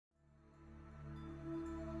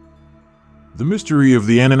The mystery of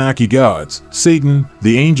the Anunnaki gods, Satan,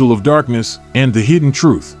 the angel of darkness, and the hidden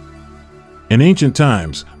truth. In ancient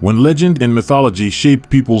times, when legend and mythology shaped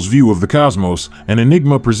people's view of the cosmos, an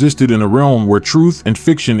enigma persisted in a realm where truth and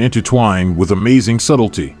fiction intertwine with amazing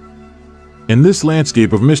subtlety. In this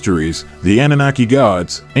landscape of mysteries, the Anunnaki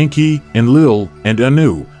gods, Enki, Enlil, and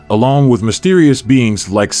Anu, along with mysterious beings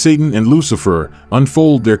like Satan and Lucifer,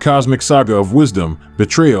 unfold their cosmic saga of wisdom,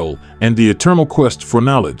 betrayal, and the eternal quest for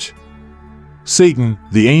knowledge. Satan,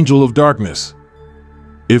 the angel of darkness.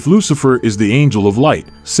 If Lucifer is the angel of light,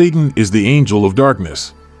 Satan is the angel of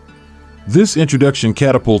darkness. This introduction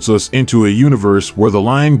catapults us into a universe where the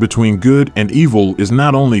line between good and evil is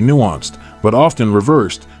not only nuanced, but often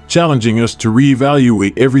reversed, challenging us to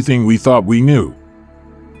reevaluate everything we thought we knew.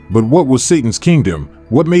 But what was Satan's kingdom?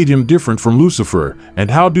 What made him different from Lucifer?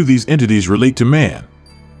 And how do these entities relate to man?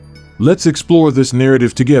 Let's explore this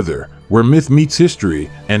narrative together, where myth meets history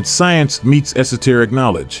and science meets esoteric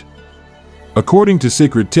knowledge. According to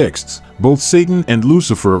sacred texts, both Satan and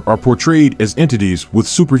Lucifer are portrayed as entities with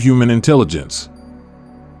superhuman intelligence.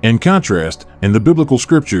 In contrast, in the biblical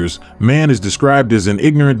scriptures, man is described as an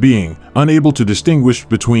ignorant being, unable to distinguish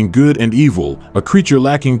between good and evil, a creature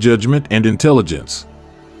lacking judgment and intelligence.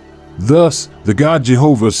 Thus, the God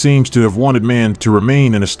Jehovah seems to have wanted man to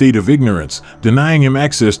remain in a state of ignorance, denying him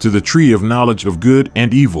access to the tree of knowledge of good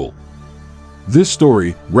and evil. This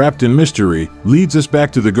story, wrapped in mystery, leads us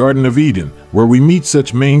back to the Garden of Eden, where we meet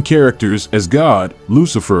such main characters as God,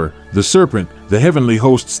 Lucifer, the serpent, the heavenly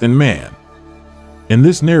hosts, and man. In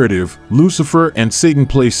this narrative, Lucifer and Satan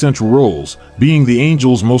play central roles, being the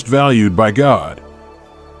angels most valued by God.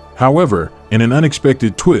 However, in an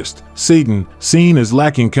unexpected twist, Satan, seen as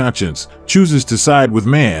lacking conscience, chooses to side with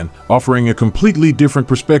man, offering a completely different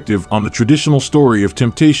perspective on the traditional story of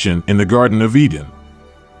temptation in the Garden of Eden.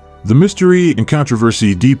 The mystery and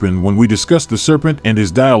controversy deepen when we discuss the serpent and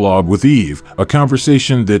his dialogue with Eve, a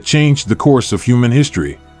conversation that changed the course of human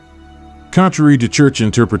history. Contrary to church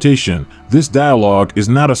interpretation, this dialogue is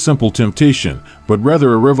not a simple temptation, but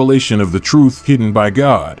rather a revelation of the truth hidden by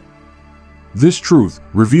God. This truth,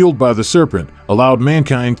 revealed by the serpent, allowed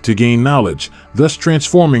mankind to gain knowledge, thus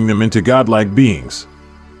transforming them into godlike beings.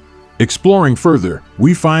 Exploring further,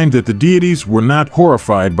 we find that the deities were not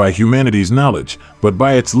horrified by humanity's knowledge, but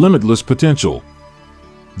by its limitless potential.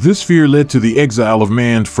 This fear led to the exile of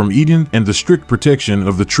man from Eden and the strict protection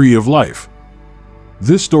of the tree of life.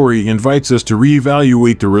 This story invites us to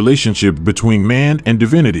reevaluate the relationship between man and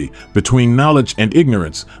divinity, between knowledge and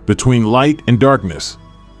ignorance, between light and darkness.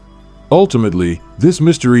 Ultimately, this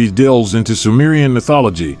mystery delves into Sumerian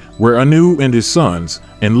mythology, where Anu and his sons,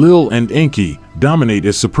 Enlil and Enki, dominate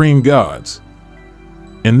as supreme gods.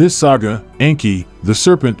 In this saga, Enki, the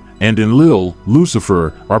serpent, and Enlil,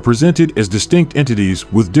 Lucifer, are presented as distinct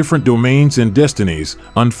entities with different domains and destinies,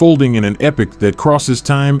 unfolding in an epic that crosses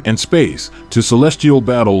time and space to celestial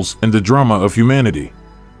battles and the drama of humanity.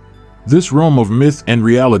 This realm of myth and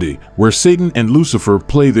reality, where Satan and Lucifer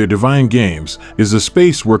play their divine games, is a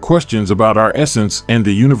space where questions about our essence and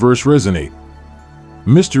the universe resonate.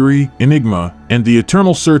 Mystery, enigma, and the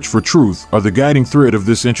eternal search for truth are the guiding thread of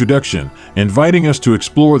this introduction, inviting us to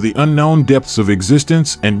explore the unknown depths of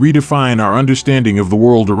existence and redefine our understanding of the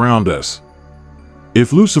world around us.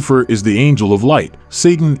 If Lucifer is the angel of light,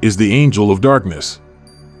 Satan is the angel of darkness.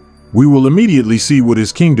 We will immediately see what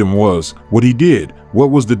his kingdom was, what he did, what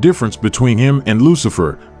was the difference between him and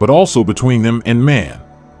Lucifer, but also between them and man.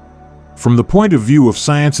 From the point of view of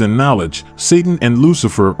science and knowledge, Satan and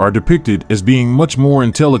Lucifer are depicted as being much more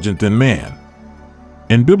intelligent than man.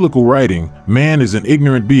 In biblical writing, man is an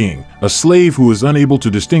ignorant being, a slave who is unable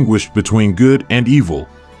to distinguish between good and evil.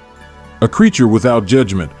 A creature without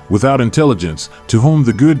judgment, without intelligence, to whom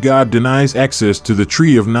the good God denies access to the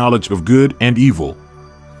tree of knowledge of good and evil.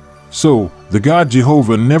 So, the God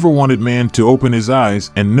Jehovah never wanted man to open his eyes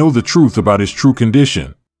and know the truth about his true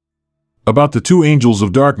condition. About the two angels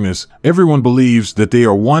of darkness, everyone believes that they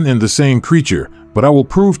are one and the same creature, but I will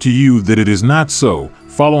prove to you that it is not so,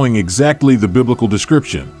 following exactly the biblical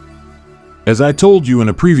description. As I told you in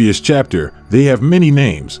a previous chapter, they have many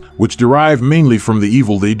names, which derive mainly from the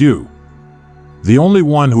evil they do. The only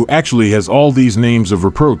one who actually has all these names of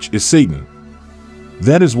reproach is Satan.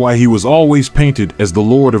 That is why he was always painted as the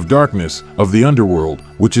Lord of Darkness, of the underworld,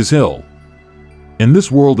 which is hell. In this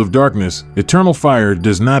world of darkness, eternal fire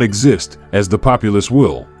does not exist, as the populace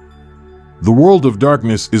will. The world of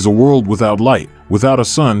darkness is a world without light, without a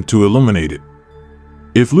sun to illuminate it.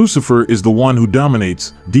 If Lucifer is the one who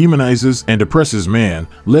dominates, demonizes, and oppresses man,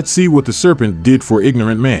 let's see what the serpent did for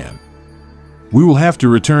ignorant man. We will have to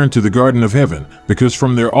return to the Garden of Heaven, because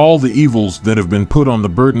from there all the evils that have been put on the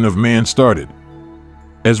burden of man started.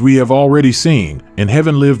 As we have already seen, in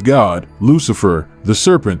heaven lived God, Lucifer, the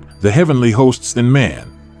serpent, the heavenly hosts, and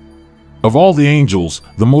man. Of all the angels,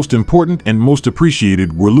 the most important and most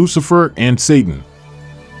appreciated were Lucifer and Satan.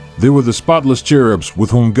 They were the spotless cherubs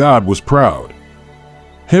with whom God was proud.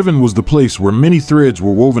 Heaven was the place where many threads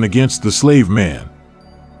were woven against the slave man.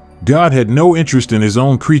 God had no interest in his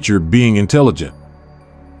own creature being intelligent.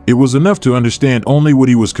 It was enough to understand only what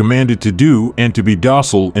he was commanded to do and to be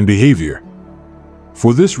docile in behavior.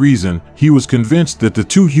 For this reason, he was convinced that the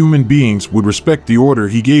two human beings would respect the order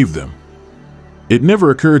he gave them. It never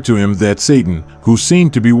occurred to him that Satan, who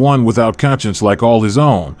seemed to be one without conscience like all his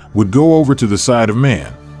own, would go over to the side of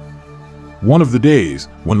man. One of the days,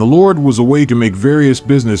 when the Lord was away to make various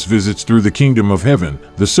business visits through the kingdom of heaven,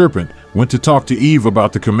 the serpent went to talk to Eve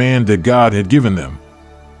about the command that God had given them.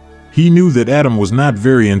 He knew that Adam was not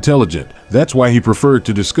very intelligent, that's why he preferred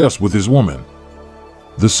to discuss with his woman.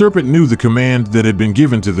 The serpent knew the command that had been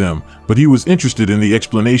given to them, but he was interested in the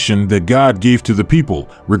explanation that God gave to the people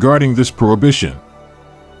regarding this prohibition.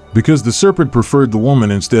 Because the serpent preferred the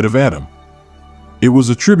woman instead of Adam. It was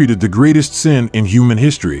attributed the greatest sin in human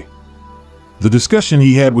history. The discussion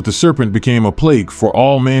he had with the serpent became a plague for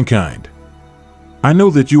all mankind. I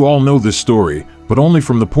know that you all know this story, but only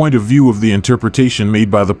from the point of view of the interpretation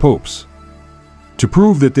made by the popes. To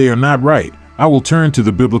prove that they are not right, I will turn to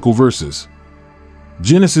the biblical verses.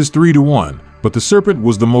 Genesis 3:1, but the serpent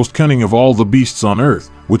was the most cunning of all the beasts on earth,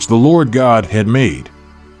 which the Lord God had made.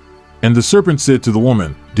 And the serpent said to the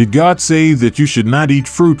woman, Did God say that you should not eat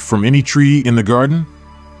fruit from any tree in the garden?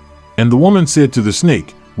 And the woman said to the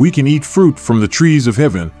snake, We can eat fruit from the trees of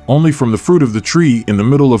heaven, only from the fruit of the tree in the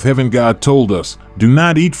middle of heaven God told us, Do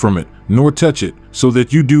not eat from it, nor touch it, so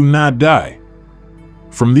that you do not die.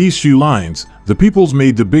 From these few lines, the peoples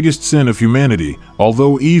made the biggest sin of humanity,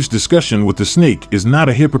 although Eve's discussion with the snake is not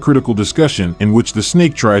a hypocritical discussion in which the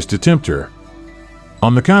snake tries to tempt her.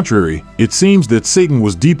 On the contrary, it seems that Satan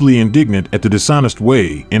was deeply indignant at the dishonest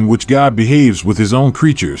way in which God behaves with his own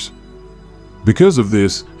creatures. Because of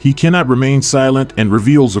this, he cannot remain silent and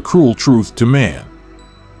reveals a cruel truth to man.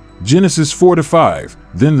 Genesis 4:5,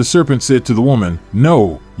 Then the serpent said to the woman,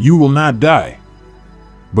 No, you will not die.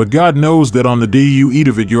 But God knows that on the day you eat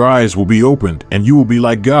of it your eyes will be opened, and you will be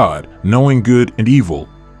like God, knowing good and evil.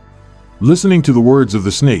 Listening to the words of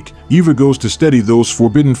the snake, Eva goes to study those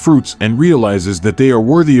forbidden fruits and realizes that they are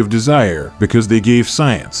worthy of desire because they gave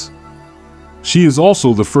science. She is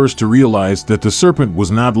also the first to realize that the serpent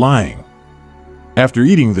was not lying. After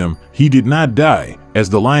eating them, he did not die, as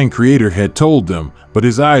the lying creator had told them, but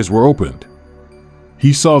his eyes were opened.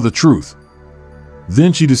 He saw the truth.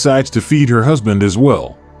 Then she decides to feed her husband as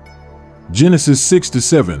well. Genesis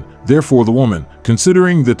 6:7, Therefore the woman,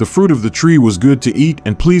 considering that the fruit of the tree was good to eat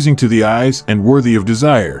and pleasing to the eyes and worthy of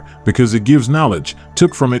desire, because it gives knowledge,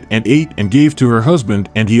 took from it and ate and gave to her husband,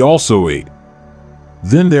 and he also ate.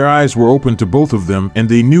 Then their eyes were opened to both of them, and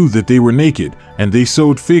they knew that they were naked, and they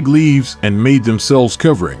sewed fig leaves and made themselves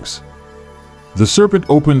coverings. The serpent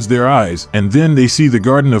opens their eyes, and then they see the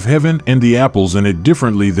garden of heaven and the apples in it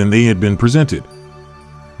differently than they had been presented.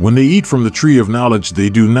 When they eat from the tree of knowledge, they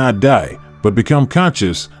do not die, but become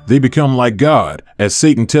conscious. They become like God, as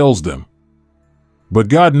Satan tells them. But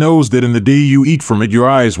God knows that in the day you eat from it, your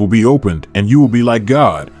eyes will be opened, and you will be like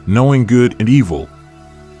God, knowing good and evil.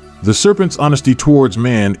 The serpent's honesty towards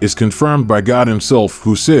man is confirmed by God himself,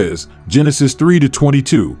 who says, Genesis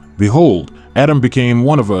 3:22, Behold, Adam became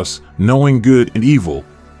one of us, knowing good and evil.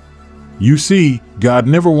 You see, God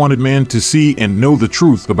never wanted man to see and know the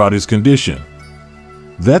truth about his condition.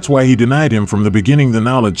 That's why he denied him from the beginning the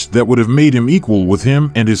knowledge that would have made him equal with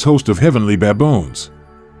him and his host of heavenly baboons.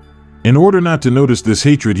 In order not to notice this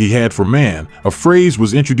hatred he had for man, a phrase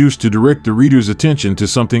was introduced to direct the reader's attention to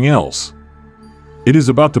something else. It is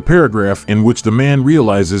about the paragraph in which the man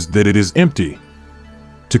realizes that it is empty.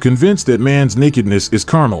 To convince that man's nakedness is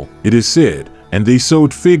carnal, it is said, And they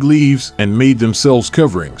sewed fig leaves and made themselves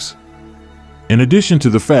coverings. In addition to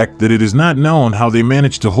the fact that it is not known how they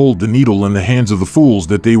managed to hold the needle in the hands of the fools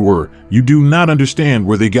that they were, you do not understand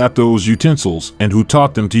where they got those utensils and who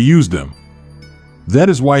taught them to use them. That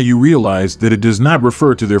is why you realize that it does not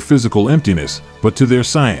refer to their physical emptiness, but to their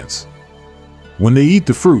science. When they eat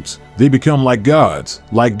the fruits, they become like gods,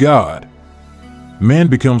 like God. Man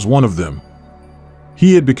becomes one of them.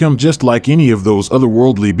 He had become just like any of those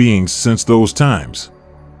otherworldly beings since those times.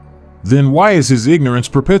 Then why is his ignorance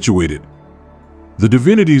perpetuated? The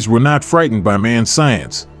divinities were not frightened by man's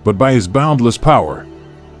science, but by his boundless power.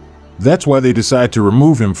 That's why they decide to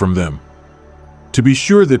remove him from them. To be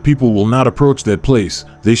sure that people will not approach that place,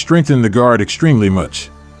 they strengthened the guard extremely much.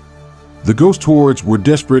 The ghost hordes were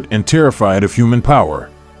desperate and terrified of human power.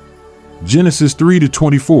 Genesis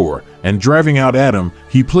 3:24, and driving out Adam,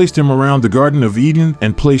 he placed him around the Garden of Eden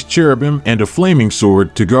and placed cherubim and a flaming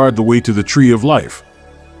sword to guard the way to the tree of life.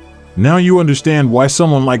 Now you understand why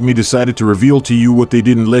someone like me decided to reveal to you what they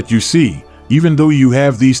didn't let you see, even though you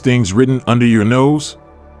have these things written under your nose?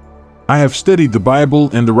 I have studied the Bible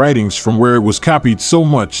and the writings from where it was copied so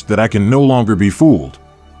much that I can no longer be fooled.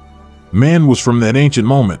 Man was from that ancient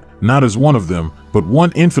moment, not as one of them, but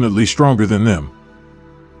one infinitely stronger than them.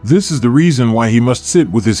 This is the reason why he must sit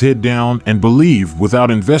with his head down and believe without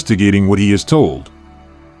investigating what he is told.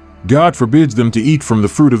 God forbids them to eat from the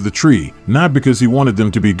fruit of the tree, not because he wanted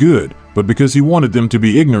them to be good, but because he wanted them to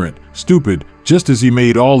be ignorant, stupid, just as he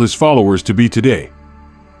made all his followers to be today.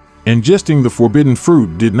 Ingesting the forbidden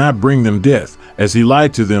fruit did not bring them death, as he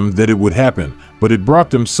lied to them that it would happen, but it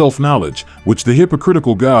brought them self-knowledge, which the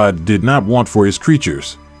hypocritical God did not want for his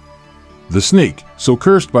creatures. The snake, so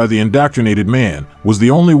cursed by the indoctrinated man, was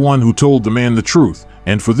the only one who told the man the truth,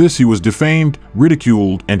 and for this he was defamed,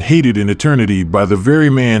 ridiculed, and hated in eternity by the very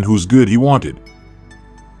man whose good he wanted.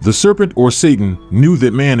 The serpent, or Satan, knew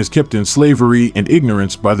that man is kept in slavery and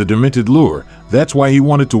ignorance by the demented lure. That's why he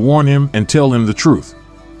wanted to warn him and tell him the truth.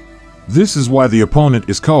 This is why the opponent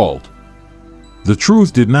is called. The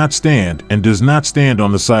truth did not stand and does not stand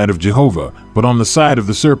on the side of Jehovah, but on the side of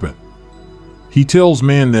the serpent. He tells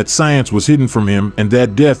man that science was hidden from him and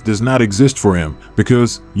that death does not exist for him,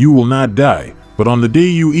 because you will not die, but on the day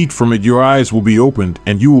you eat from it your eyes will be opened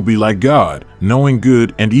and you will be like God, knowing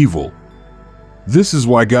good and evil. This is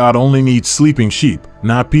why God only needs sleeping sheep,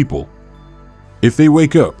 not people. If they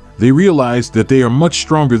wake up, they realize that they are much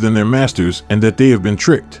stronger than their masters and that they have been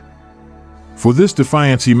tricked. For this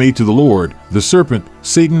defiance he made to the Lord, the serpent,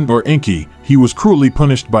 Satan or Enki, he was cruelly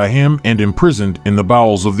punished by him and imprisoned in the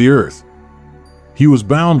bowels of the earth. He was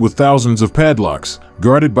bound with thousands of padlocks,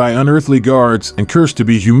 guarded by unearthly guards, and cursed to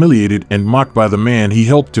be humiliated and mocked by the man he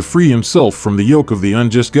helped to free himself from the yoke of the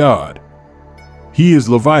unjust God. He is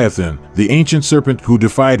Leviathan, the ancient serpent who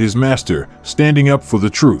defied his master, standing up for the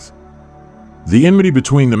truth. The enmity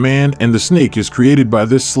between the man and the snake is created by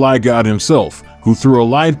this sly God himself, who through a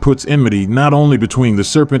lie puts enmity not only between the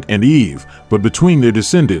serpent and Eve, but between their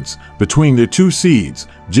descendants, between their two seeds.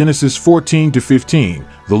 Genesis 14:15,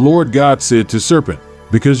 the Lord God said to serpent,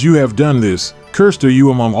 "Because you have done this, cursed are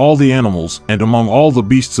you among all the animals and among all the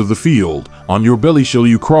beasts of the field. On your belly shall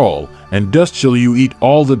you crawl, and dust shall you eat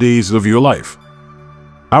all the days of your life.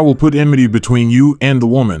 I will put enmity between you and the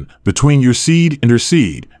woman, between your seed and her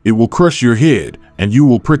seed. It will crush your head, and you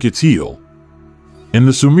will prick its heel." In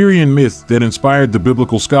the Sumerian myth that inspired the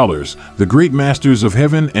biblical scholars, the great masters of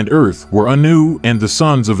heaven and earth were Anu and the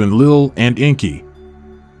sons of Enlil and Enki.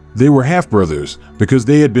 They were half-brothers because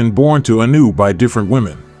they had been born to Anu by different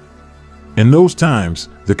women. In those times,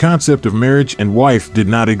 the concept of marriage and wife did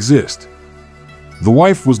not exist. The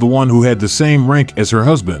wife was the one who had the same rank as her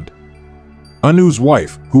husband. Anu's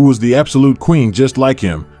wife, who was the absolute queen just like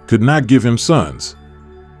him, could not give him sons.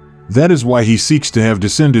 That is why he seeks to have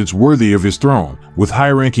descendants worthy of his throne, with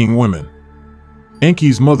high-ranking women.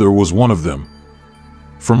 Enki's mother was one of them.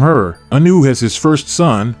 From her, Anu has his first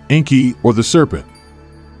son, Enki, or the serpent.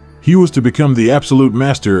 He was to become the absolute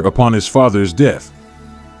master upon his father's death.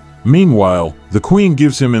 Meanwhile, the queen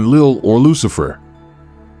gives him Enlil or Lucifer.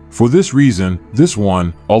 For this reason, this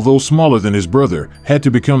one, although smaller than his brother, had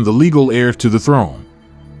to become the legal heir to the throne.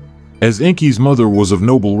 As Enki's mother was of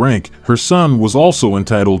noble rank, her son was also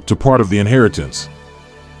entitled to part of the inheritance.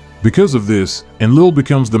 Because of this, Enlil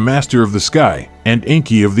becomes the master of the sky, and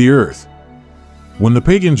Enki of the earth. When the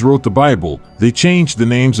pagans wrote the Bible, they changed the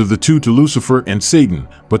names of the two to Lucifer and Satan,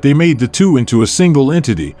 but they made the two into a single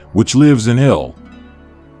entity, which lives in hell.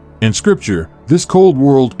 In Scripture, this cold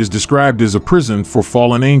world is described as a prison for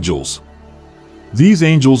fallen angels. These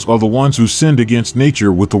angels are the ones who sinned against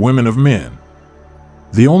nature with the women of men.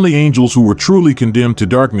 The only angels who were truly condemned to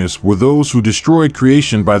darkness were those who destroyed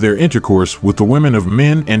creation by their intercourse with the women of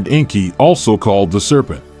men and Enki, also called the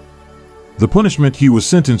serpent. The punishment he was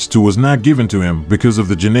sentenced to was not given to him because of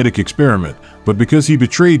the genetic experiment, but because he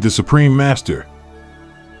betrayed the Supreme Master.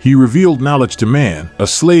 He revealed knowledge to man, a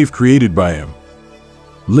slave created by him.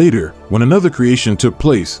 Later, when another creation took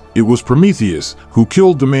place, it was Prometheus who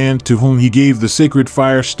killed the man to whom he gave the sacred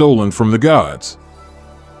fire stolen from the gods.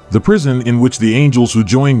 The prison in which the angels who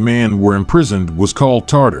joined man were imprisoned was called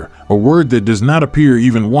Tartar, a word that does not appear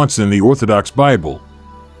even once in the Orthodox Bible.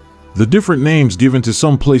 The different names given to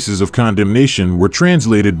some places of condemnation were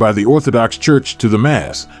translated by the Orthodox Church to the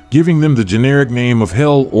Mass, giving them the generic name of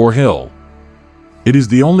hell or hell. It is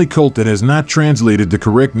the only cult that has not translated the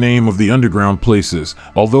correct name of the underground places,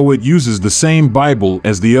 although it uses the same Bible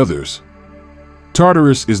as the others.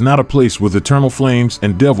 Tartarus is not a place with eternal flames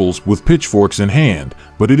and devils with pitchforks in hand,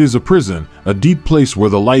 but it is a prison, a deep place where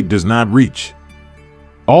the light does not reach.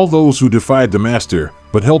 All those who defied the Master,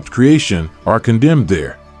 but helped creation, are condemned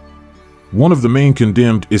there. One of the main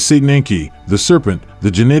condemned is Satan Enki, the serpent,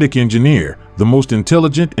 the genetic engineer, the most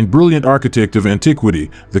intelligent and brilliant architect of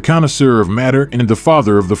antiquity, the connoisseur of matter and the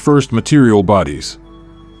father of the first material bodies.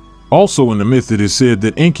 Also in the myth it is said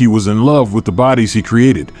that Enki was in love with the bodies he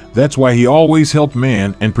created. That's why he always helped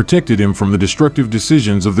man and protected him from the destructive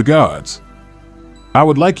decisions of the gods. I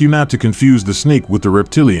would like you not to confuse the snake with the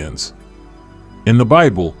reptilians. In the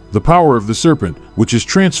Bible, the power of the serpent, which is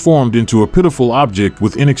transformed into a pitiful object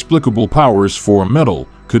with inexplicable powers for a metal,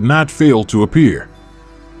 could not fail to appear.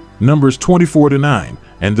 Numbers 24-9,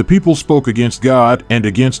 and the people spoke against God and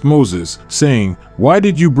against Moses, saying, "Why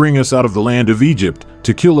did you bring us out of the land of Egypt,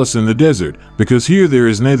 to kill us in the desert? Because here there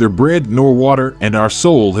is neither bread nor water, and our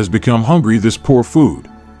soul has become hungry this poor food."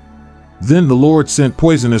 Then the Lord sent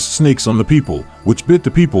poisonous snakes on the people, which bit the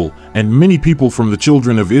people, and many people from the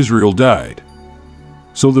children of Israel died.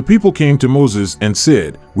 So the people came to Moses and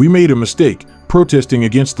said, "We made a mistake, protesting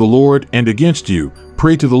against the Lord and against you.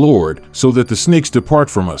 Pray to the Lord, so that the snakes depart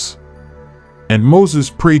from us." And Moses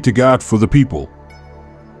prayed to God for the people.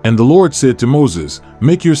 And the Lord said to Moses,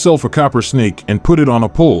 "Make yourself a copper snake and put it on a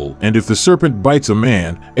pole, and if the serpent bites a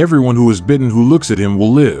man, everyone who is bitten who looks at him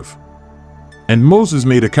will live." And Moses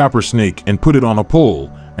made a copper snake and put it on a pole,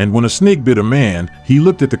 and when a snake bit a man, he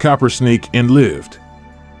looked at the copper snake and lived.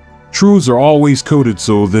 Truths are always coded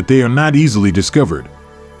so that they are not easily discovered.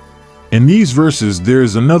 In these verses there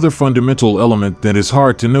is another fundamental element that is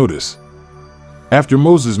hard to notice. After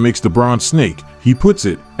Moses makes the bronze snake, he puts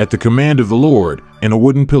it, at the command of the Lord, in a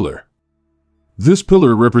wooden pillar. This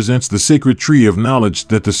pillar represents the sacred tree of knowledge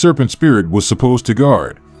that the serpent spirit was supposed to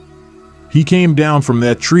guard. He came down from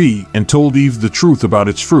that tree and told Eve the truth about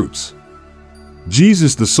its fruits.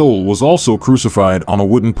 Jesus the soul was also crucified on a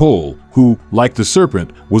wooden pole, who, like the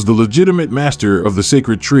serpent, was the legitimate master of the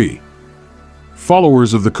sacred tree.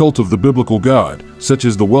 Followers of the cult of the biblical God, such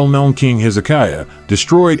as the well-known King Hezekiah,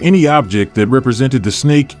 destroyed any object that represented the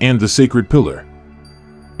snake and the sacred pillar.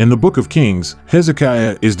 In the Book of Kings,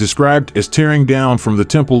 Hezekiah is described as tearing down from the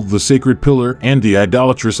temple the sacred pillar and the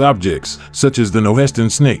idolatrous objects, such as the Nohestan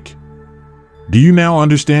snake. Do you now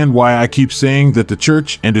understand why I keep saying that the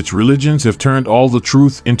church and its religions have turned all the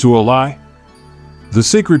truth into a lie? The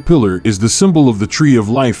sacred pillar is the symbol of the tree of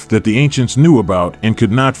life that the ancients knew about and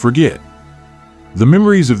could not forget. The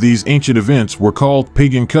memories of these ancient events were called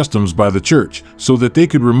pagan customs by the church so that they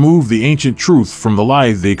could remove the ancient truth from the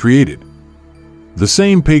lie they created. The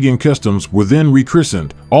same pagan customs were then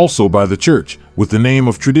rechristened, also by the church, with the name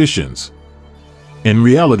of traditions. In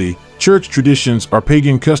reality, church traditions are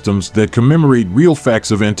pagan customs that commemorate real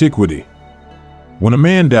facts of antiquity. When a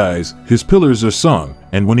man dies, his pillars are sung,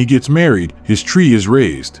 and when he gets married, his tree is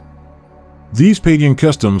raised. These pagan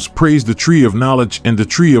customs praise the tree of knowledge and the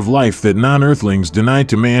tree of life that non-earthlings denied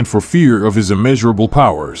to man for fear of his immeasurable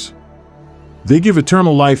powers. They give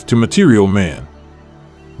eternal life to material man.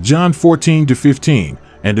 John 14-15,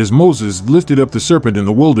 and as Moses lifted up the serpent in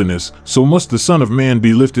the wilderness, so must the Son of Man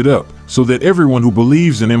be lifted up, so that everyone who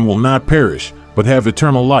believes in him will not perish, but have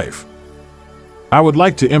eternal life. I would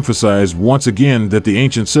like to emphasize once again that the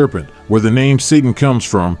ancient serpent, where the name Satan comes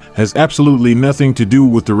from, has absolutely nothing to do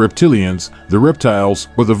with the reptilians, the reptiles,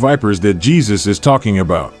 or the vipers that Jesus is talking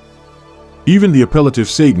about. Even the appellative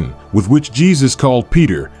Satan, with which Jesus called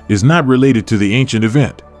Peter, is not related to the ancient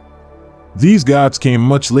event. These gods came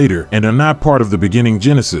much later and are not part of the beginning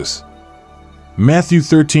Genesis. Matthew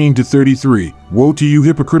 13-33, Woe to you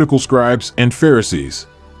hypocritical scribes and Pharisees!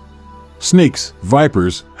 Snakes,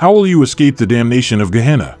 vipers, how will you escape the damnation of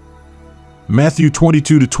Gehenna? Matthew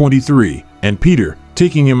 22-23, and Peter,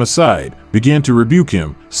 taking him aside, began to rebuke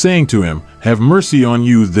him, saying to him, Have mercy on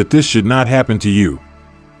you that this should not happen to you.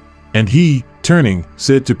 And he, turning,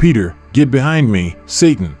 said to Peter, Get behind me,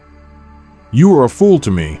 Satan. You are a fool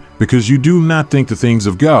to me, because you do not think the things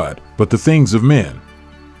of God, but the things of men.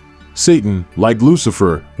 Satan, like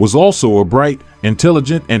Lucifer, was also a bright,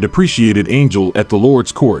 intelligent, and appreciated angel at the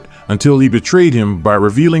Lord's court, until he betrayed him by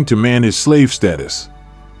revealing to man his slave status.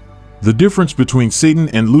 The difference between Satan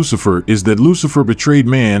and Lucifer is that Lucifer betrayed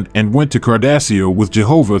man and went to Cardassio with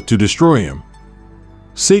Jehovah to destroy him.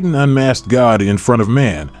 Satan unmasked God in front of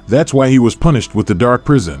man, that's why he was punished with the dark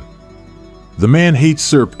prison. The man hates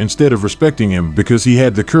Serp instead of respecting him because he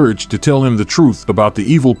had the courage to tell him the truth about the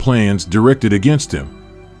evil plans directed against him.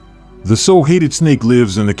 The so-hated snake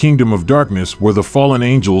lives in the kingdom of darkness where the fallen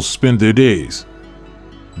angels spend their days.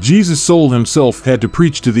 Jesus' soul himself had to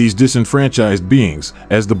preach to these disenfranchised beings,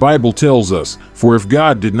 as the Bible tells us, for if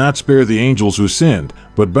God did not spare the angels who sinned,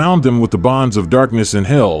 but bound them with the bonds of darkness and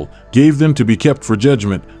hell, gave them to be kept for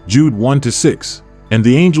judgment, Jude 1-6. And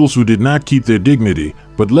the angels who did not keep their dignity,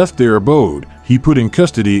 but left their abode, he put in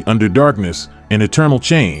custody under darkness and eternal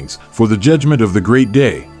chains for the judgment of the great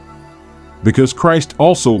day. Because Christ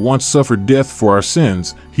also once suffered death for our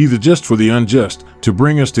sins, he the just for the unjust, to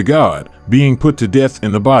bring us to God, being put to death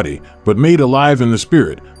in the body, but made alive in the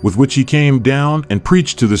spirit, with which he came down and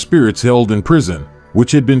preached to the spirits held in prison,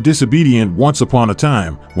 which had been disobedient once upon a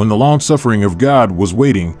time, when the long-suffering of God was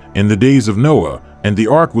waiting in the days of Noah, and the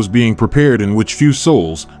ark was being prepared, in which few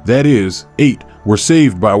souls, that is, 8, were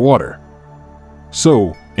saved by water.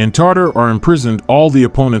 So, in Tartar are imprisoned all the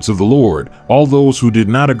opponents of the Lord, all those who did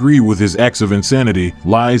not agree with his acts of insanity,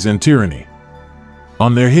 lies, and tyranny.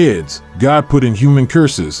 On their heads, God put in human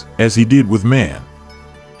curses, as he did with man.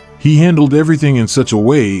 He handled everything in such a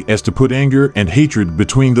way as to put anger and hatred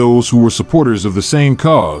between those who were supporters of the same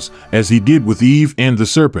cause, as he did with Eve and the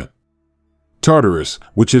serpent. Tartarus,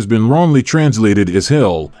 which has been wrongly translated as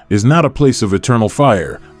hell, is not a place of eternal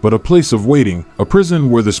fire, but a place of waiting, a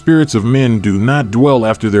prison where the spirits of men do not dwell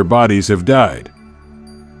after their bodies have died.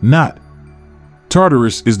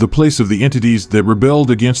 Tartarus is the place of the entities that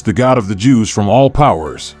rebelled against the God of the Jews from all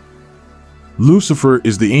powers. Lucifer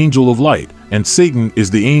is the angel of light, and Satan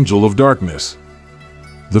is the angel of darkness.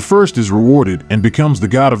 The first is rewarded and becomes the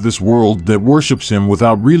god of this world that worships him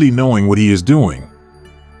without really knowing what he is doing.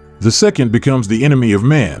 The second becomes the enemy of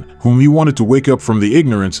man, whom he wanted to wake up from the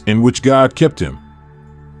ignorance in which God kept him.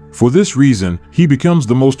 For this reason, he becomes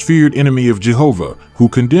the most feared enemy of Jehovah, who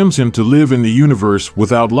condemns him to live in the universe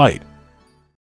without light.